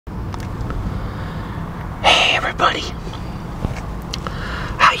everybody.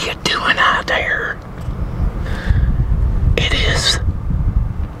 How you doing out there? It is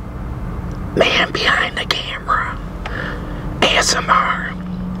man behind the camera, ASMR.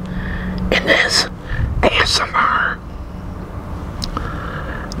 In this ASMR,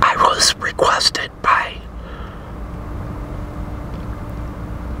 I was requested by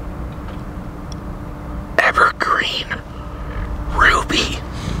Evergreen Ruby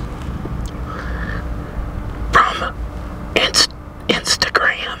from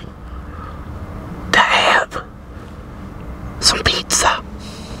Instagram to have some pizza.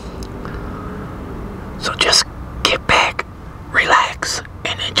 So just get back, relax,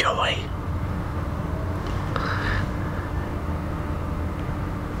 and enjoy.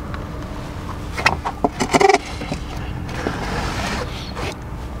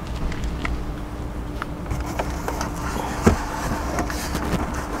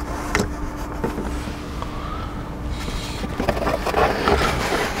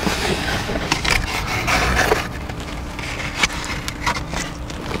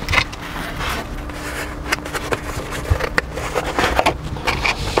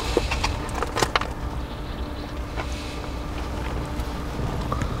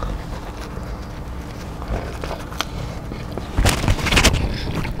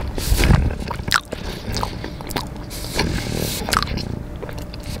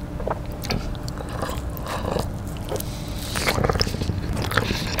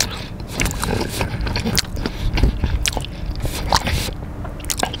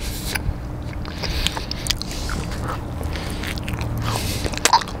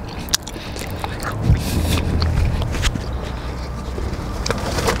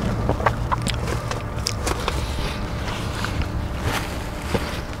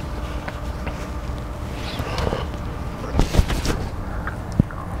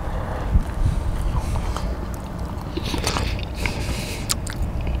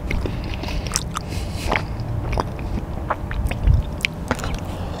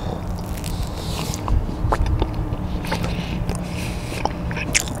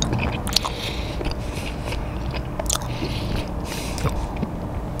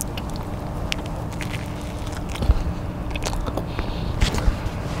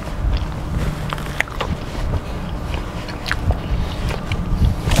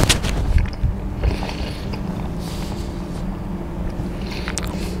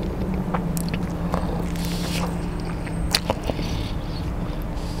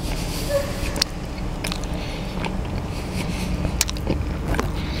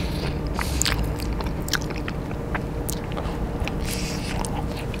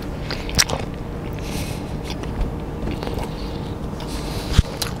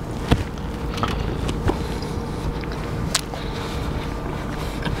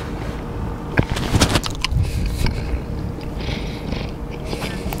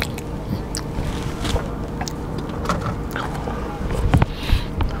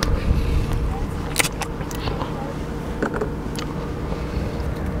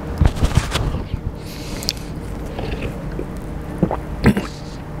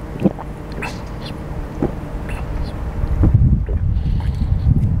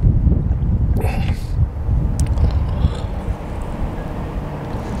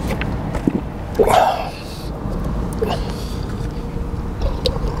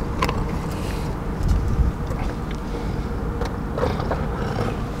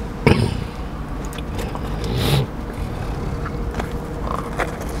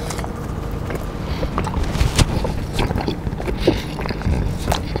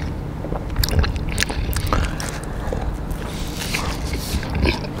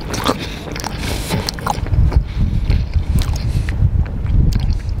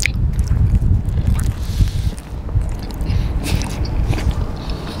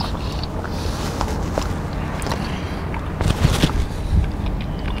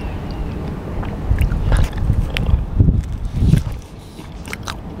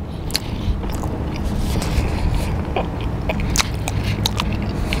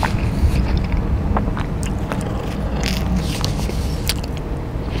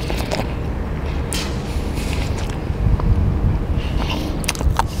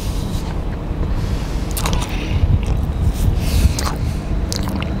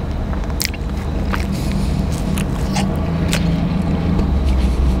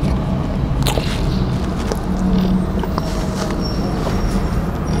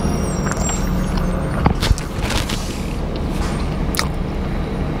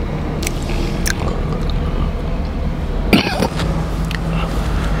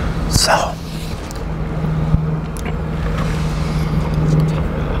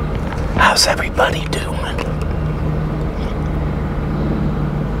 How's everybody doing?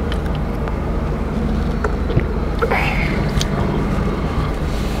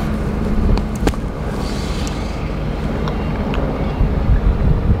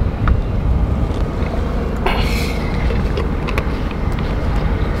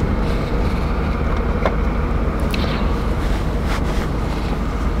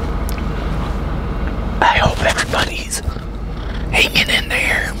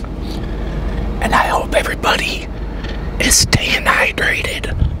 everybody is staying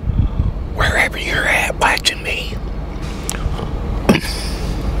hydrated wherever you're at watching me.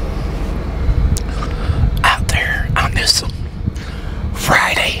 Out there on this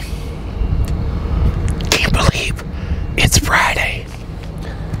Friday. Can't believe it's Friday.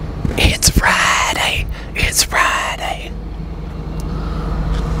 It's Friday. It's Friday.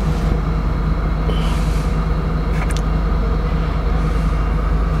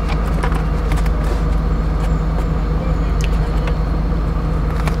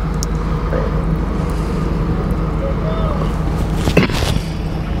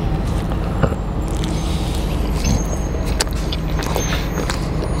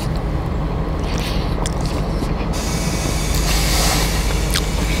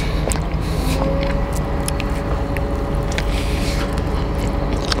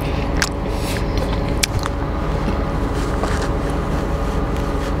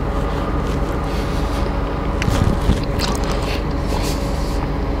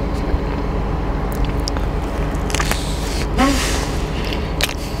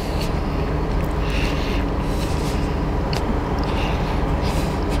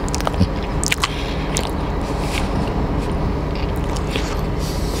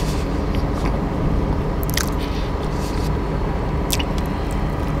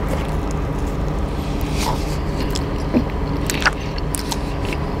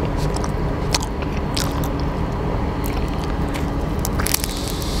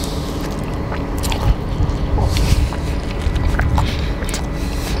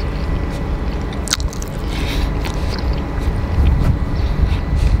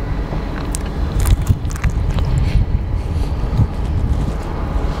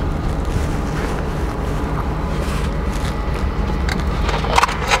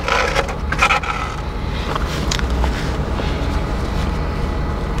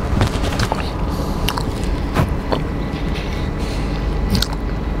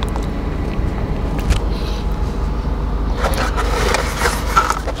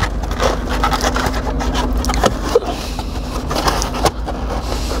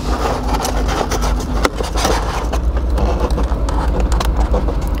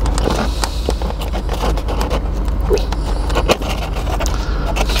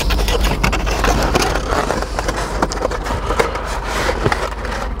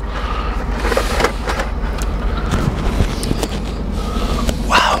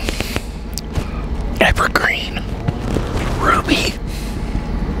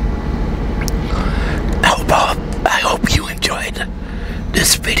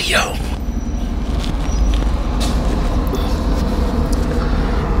 This video.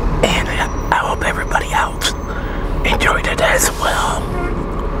 And I hope everybody else enjoyed it as well.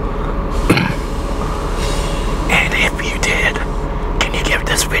 And if you did, can you give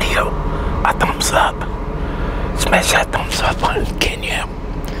this video a thumbs up? Smash that thumbs up button, can you?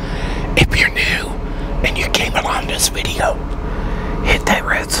 If you're new and you came along this video, hit that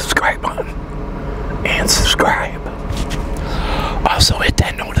red subscribe button and subscribe. Also hit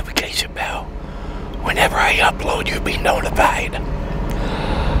that notification bell. Whenever I upload, you'll be notified.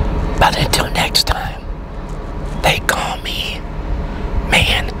 But until next time, they call me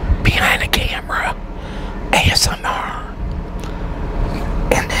Man Behind the Camera ASMR.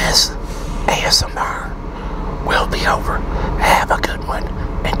 And this ASMR will be over. Have a good one.